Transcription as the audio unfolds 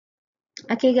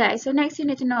Okay guys, so next you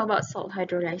need to know about salt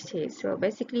hydrolysis. So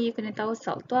basically you kena tahu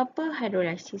salt tu apa,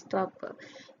 hydrolysis tu apa.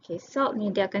 Okay, salt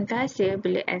ni dia akan terhasil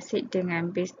bila acid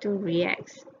dengan base tu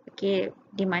reacts. Okay,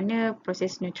 di mana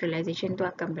proses neutralization tu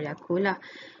akan berlaku lah.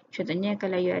 Contohnya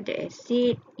kalau you ada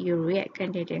acid, you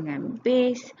reactkan dia dengan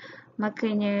base,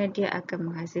 makanya dia akan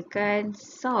menghasilkan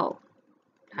salt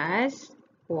plus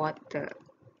water.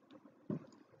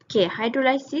 Okay,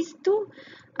 hydrolysis tu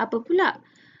apa pula?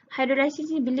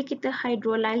 Hydrolysis ni bila kita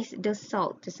hydrolyze the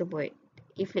salt tersebut.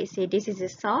 If let's say this is a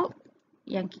salt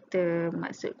yang kita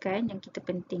maksudkan, yang kita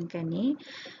pentingkan ni.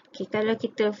 Okay, kalau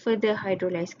kita further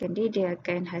hydrolyzekan dia, dia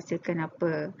akan hasilkan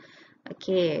apa?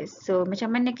 Okay, so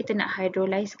macam mana kita nak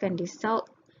hydrolyzekan the salt?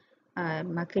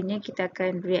 Makanya kita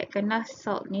akan reactkanlah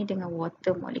salt ni dengan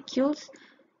water molecules.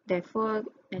 Therefore,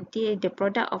 nanti the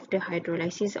product of the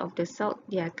hydrolysis of the salt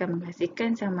dia akan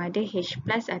menghasilkan sama ada H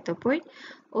plus ataupun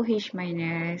OH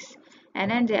minus.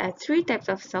 And then there are three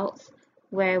types of salts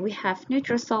where we have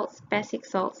neutral salts, basic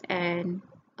salts, and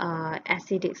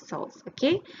acidic salts.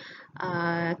 Okay.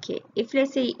 Okay. If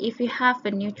let's say if we have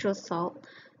a neutral salt,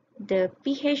 the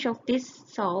pH of this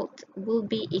salt will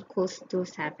be equals to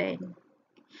 7.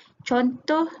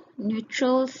 Contoh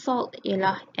neutral salt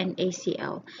ialah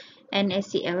NaCl.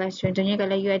 NaCl lah. Contohnya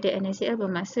kalau you ada NaCl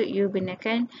bermaksud you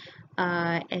gunakan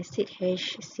acid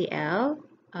HCl,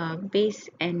 base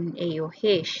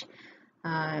NaOH.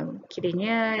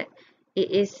 Kiranya it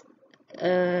is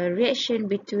a reaction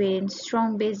between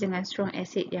strong base dengan strong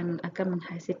acid yang akan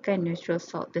menghasilkan neutral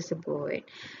salt tersebut.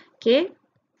 Okay.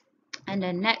 And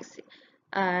then next,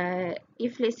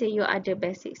 if let's say you ada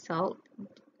basic salt,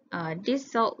 this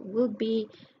salt will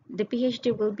be, the pH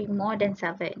dia will be more than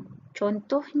 7.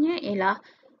 Contohnya ialah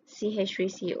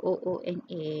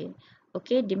CH3COONA.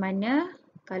 Okay, di mana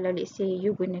kalau let's say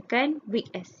you gunakan weak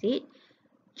acid,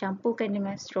 campurkan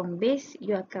dengan strong base,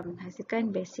 you akan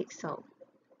menghasilkan basic salt.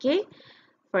 Okay,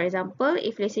 for example,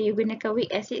 if let's say you gunakan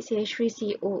weak acid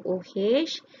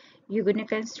CH3COOH, you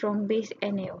gunakan strong base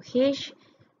NaOH,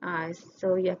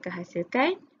 so you akan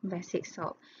hasilkan basic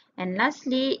salt. And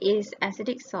lastly is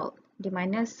acidic salt, di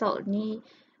mana salt ni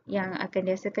yang akan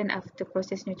dihasilkan after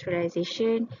process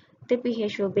neutralization, the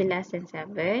pH will be less than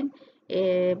 7.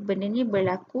 Benda ni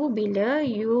berlaku bila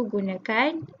you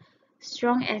gunakan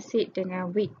strong acid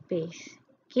dengan weak base.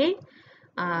 Okay.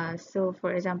 So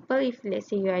for example, if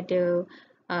let's say you ada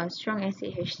strong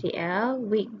acid HCl,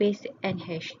 weak base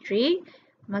NH3,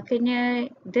 makanya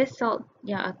the salt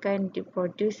yang akan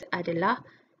diproduce adalah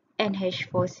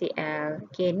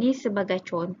NH4Cl. Okay, ni sebagai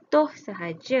contoh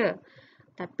sahaja.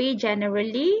 Tapi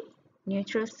generally,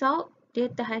 neutral salt dia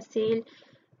terhasil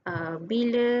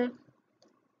bila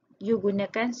you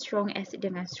gunakan strong acid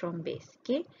dengan strong base.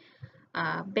 Okay.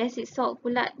 Basic salt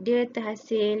pula dia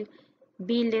terhasil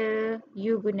bila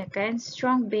you gunakan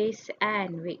strong base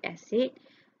and weak acid.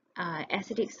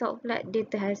 Acidic salt pula dia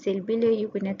terhasil bila you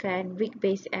gunakan weak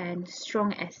base and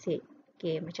strong acid.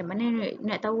 Okay, macam mana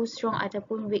nak tahu strong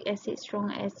ataupun weak acid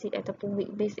ataupun weak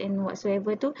base and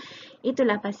whatsoever tu,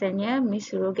 itulah pasalnya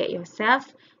Miss suruh get yourself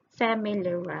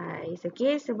familiarized.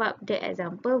 Okay, sebab the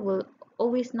example will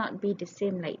always not be the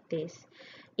same like this.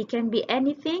 It can be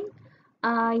anything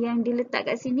yang diletak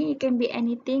kat sini, it can be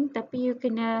anything, tapi you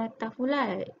kena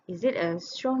tahulah, is it a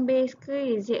strong base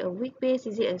ke, is it a weak base,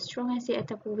 is it a strong acid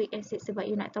ataupun weak acid, sebab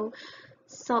you nak tahu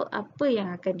salt apa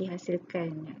yang akan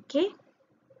dihasilkan. Okay.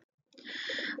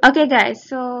 Okay guys,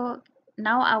 so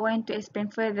now I want to explain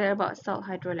further about salt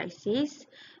hydrolysis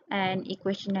and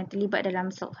equation yang terlibat dalam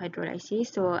salt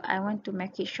hydrolysis. So I want to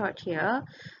make it short here.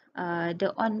 The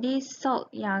only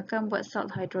salt yang akan buat salt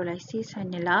hydrolysis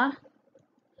hanyalah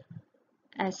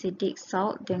acidic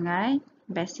salt dengan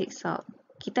basic salt.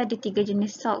 Kita ada 3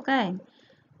 jenis salt kan?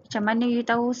 Macam mana you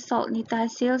tahu salt ni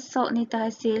terhasil? Salt ni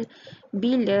terhasil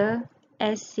bila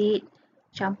acid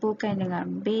campurkan dengan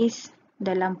base.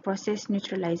 Dalam proses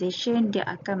neutralization, dia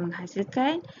akan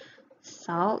menghasilkan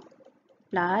salt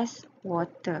plus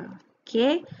water.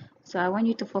 Okay, so I want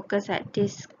you to focus at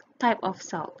this type of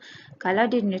salt. Kalau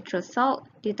dia neutral salt,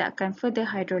 dia tak akan further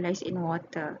hydrolyze in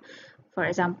water. For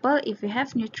example, if you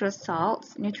have neutral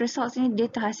salts ni dia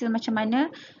terhasil macam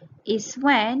mana? Is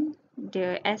when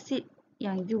the acid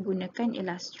yang you gunakan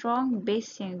ialah strong,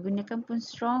 base yang you gunakan pun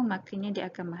strong, makanya dia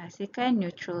akan menghasilkan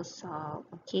neutral salt.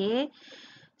 Okay.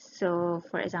 So,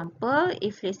 for example,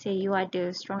 if let's say you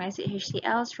ada strong acid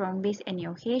HCl, strong base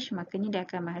NaOH, makanya dia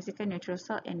akan menghasilkan neutral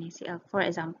salt NaCl. For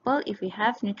example, if we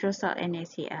have neutral salt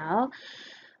NaCl,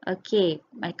 okay,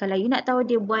 kalau you nak tahu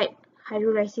dia buat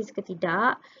hydrolysis ke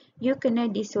tidak, you kena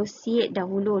dissociate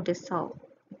dahulu the salt.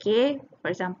 Okay,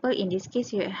 for example, in this case,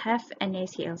 you have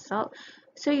NaCl salt.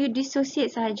 So you dissociate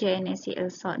sahaja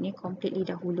NaCl salt ni completely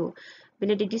dahulu.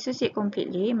 Bila dia dissociate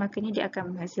completely, makanya dia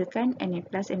akan menghasilkan Na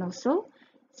plus and also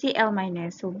Cl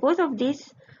minus. So both of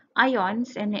these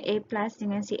ions, Na plus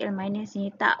dengan Cl minus ni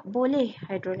tak boleh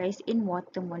hydrolyze in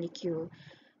water molecule.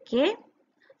 Okay.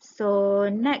 So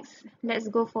next, let's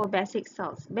go for basic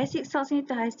salts. Basic salts ni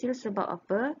terhasil sebab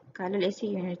apa? Kalau let's say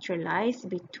you neutralize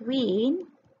between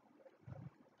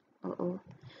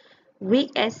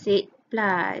weak acid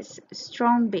plus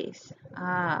strong base.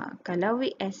 Kalau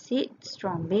weak acid,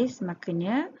 strong base,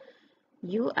 makanya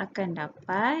you akan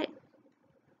dapat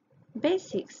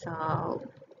basic salt.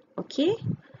 Okay.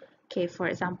 Okay, for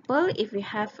example, if we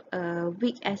have a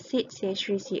weak acid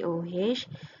CH3COOH,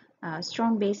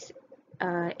 strong base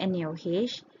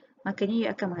NaOH, makanya you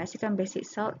akan menghasilkan basic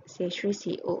salt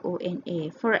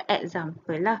CH3COONA. For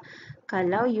example lah,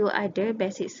 kalau you ada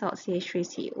basic salt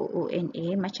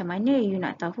CH3COONA, macam mana you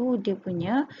nak tahu dia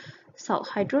punya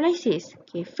salt hydrolysis?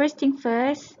 Okay, first thing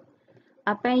first,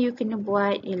 apa yang you kena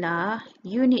buat ialah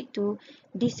you need to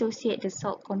dissociate the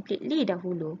salt completely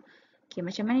dahulu. Okay,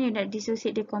 macam mana you nak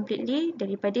dissociate dia completely?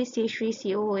 Daripada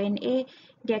CH3COONA,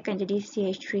 dia akan jadi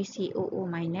CH3COO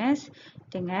minus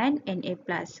dengan Na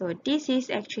plus. So, this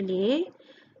is actually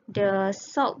the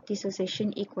salt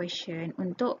dissociation equation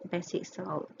untuk basic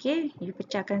salt. Okay, you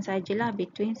pecahkan sajalah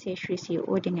between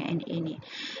CH3COO dengan Na ni.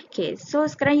 Okay, so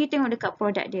sekarang you tengok dekat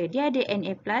produk dia. Dia ada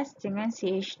Na plus dengan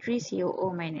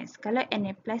CH3COO minus. Kalau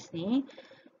Na plus ni,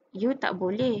 you tak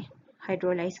boleh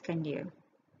hydrolyzekan dia.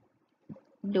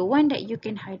 The one that you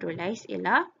can hydrolyze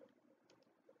ialah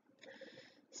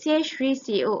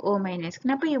CH3COO minus.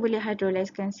 Kenapa you boleh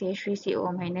hydrolyzekan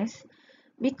CH3COO minus?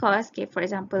 Because, okay, for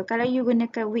example, kalau you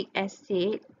gunakan weak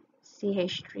acid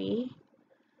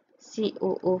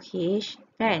CH3COOH,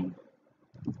 kan?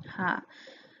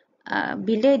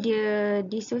 Bila dia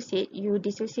dissociate, you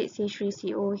dissociate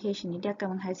CH3COOH ni, dia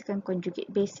akan menghasilkan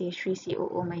conjugate base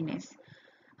CH3COO minus.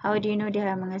 How do you know dia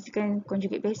menghasilkan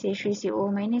conjugate base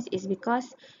CH3COO minus? Is because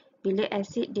bila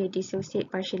acid dia dissociate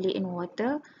partially in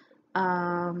water,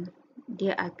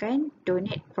 dia akan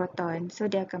donate proton. So,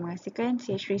 dia akan menghasilkan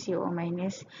CH3COO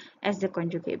minus as the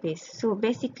conjugate base. So,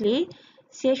 basically,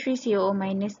 CH3COO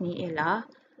minus ni ialah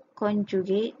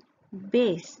conjugate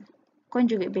base.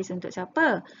 Conjugate base untuk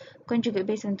siapa? Conjugate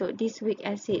base untuk this weak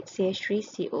acid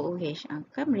CH3COOH.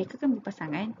 Kan mereka kan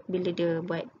berpasangan bila dia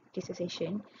buat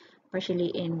dissociation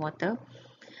partially in water.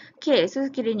 Okay, so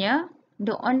sekiranya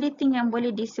the only thing yang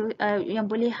boleh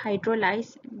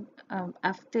hydrolyze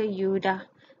after you dah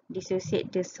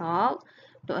dissociate the salt,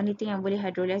 the only thing yang boleh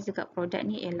hydrolyze dekat produk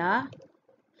ni ialah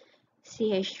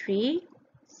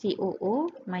CH3COO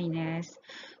minus.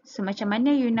 So macam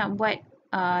mana you nak buat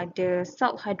the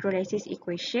salt hydrolysis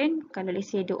equation? Kalau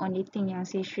let's say the only thing yang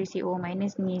CH3COO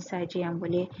minus ni saja yang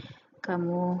boleh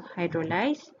kamu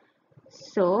hydrolyze.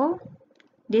 So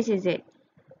this is it.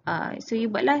 So you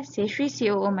buatlah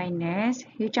CH3COO minus,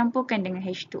 you campurkan dengan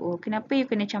H2O. Kenapa you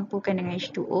kena campurkan dengan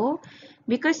H2O?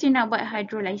 Because you nak buat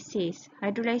hydrolysis.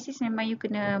 Hydrolysis memang you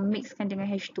kena mixkan dengan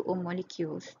H2O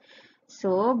molecules.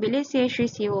 So bila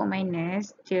CH3COO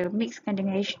minus dia mixkan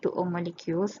dengan H2O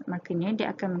molecules, makanya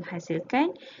dia akan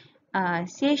menghasilkan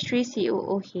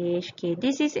CH3COOH. Okay,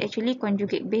 this is actually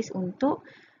conjugate base untuk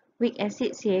weak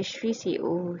acid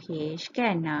CH3COOH,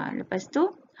 kan? Lepas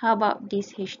tu, how about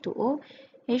this H2O?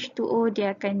 H2O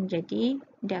dia akan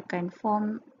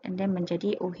form and then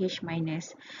menjadi OH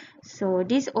minus. So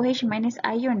this OH minus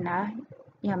ion lah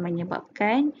yang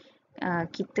menyebabkan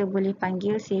kita boleh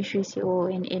panggil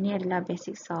CH3COO ni adalah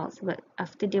basic salt. Sebab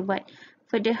after dia buat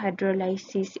further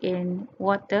hydrolysis in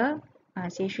water,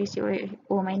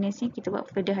 CH3COO minus ni kita buat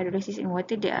further hydrolysis in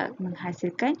water, dia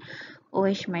menghasilkan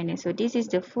OH minus. So this is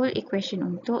the full equation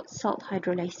untuk salt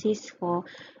hydrolysis for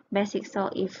basic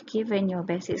salt if given your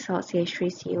basic salt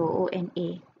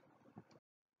CH3COONA.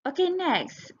 Okay,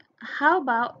 next. How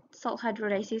about salt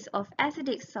hydrolysis of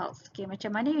acidic salts? Okay,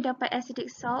 macam mana you dapat acidic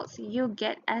salts? You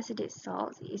get acidic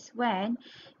salts is when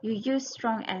you use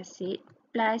strong acid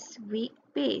plus weak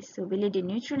base. So, bila dia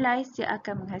neutralize, dia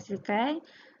akan menghasilkan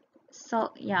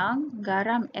salt yang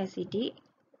garam acidic,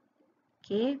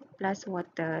 okay, plus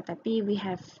water. Tapi we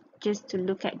have just to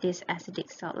look at this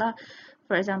acidic salt lah.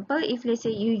 For example, if let's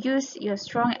say you use your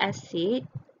strong acid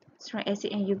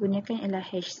yang you gunakan ialah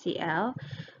HCl,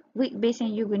 weak base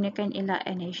yang you gunakan ialah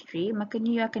NH3, makanya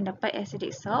you akan dapat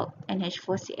acidic salt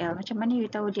NH4Cl. Macam mana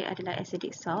you tahu dia adalah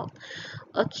acidic salt?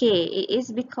 Okay, it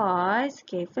is because,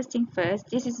 okay, first thing first,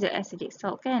 this is the acidic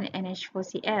salt kan,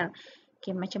 NH4Cl.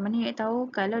 Okay, macam mana you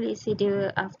tahu? Kalau let's say dia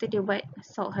after dia buat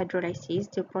salt hydrolysis,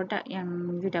 the product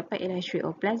yang you dapat ialah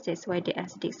H3O+, that's why dia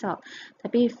acidic salt.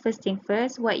 Tapi first thing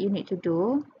first, what you need to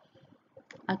do,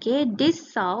 okay, this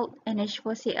salt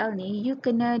NH4Cl ni, you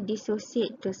kena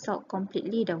dissociate the salt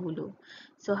completely dahulu.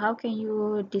 So how can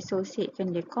you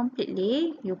dissociatekan dia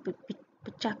completely? You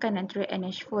pecahkan antara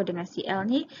NH4 dengan Cl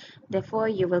ni, therefore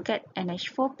you will get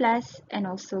NH4+ and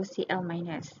also Cl-.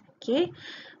 Okay.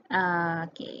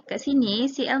 Okay, kat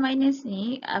sini Cl-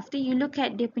 ni, after you look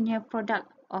at dia punya product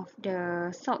of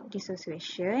the salt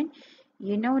dissociation,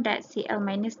 you know that Cl-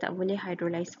 tak boleh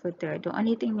hydrolyze further. The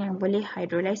only thing yang boleh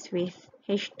hydrolyze with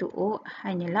H2O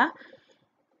hanyalah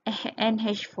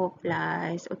NH4+,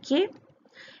 okay?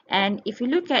 And if you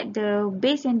look at the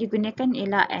base yang digunakan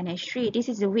ialah NH3,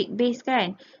 this is the weak base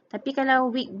kan? Tapi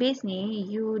kalau weak base ni,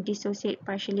 you dissociate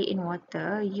partially in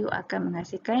water, you akan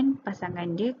menghasilkan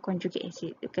pasangan dia conjugate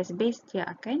acid. Because base dia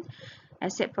akan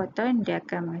accept proton, dia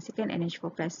akan menghasilkan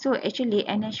NH4+. So actually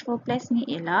NH4+ ni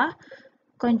ialah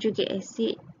conjugate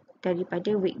acid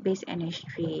daripada weak base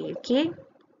NH3, okay?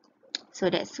 So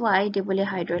that's why dia boleh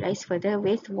hydrolyze further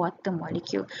with water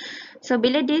molecule. So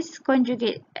bila this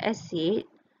conjugate acid,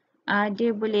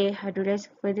 dia boleh hydrolyze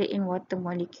further in water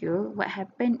molecule, what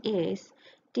happen is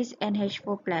this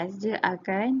NH4+ dia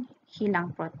akan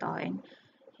hilang proton.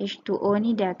 H2O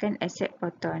ni dia akan accept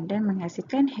proton dan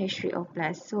menghasilkan H3O+.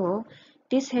 So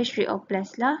this H3O+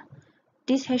 lah,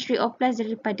 this H3O+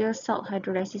 daripada salt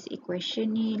hydrolysis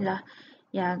equation ni lah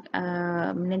yang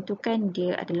menentukan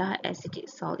dia adalah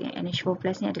acidic salt. Yang NH4+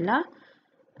 ni adalah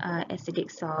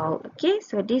acidic salt. Okay,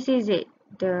 so this is it,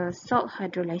 the salt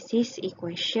hydrolysis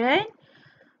equation.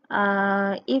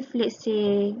 If let's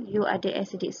say you ada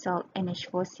acidic salt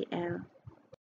NH4Cl.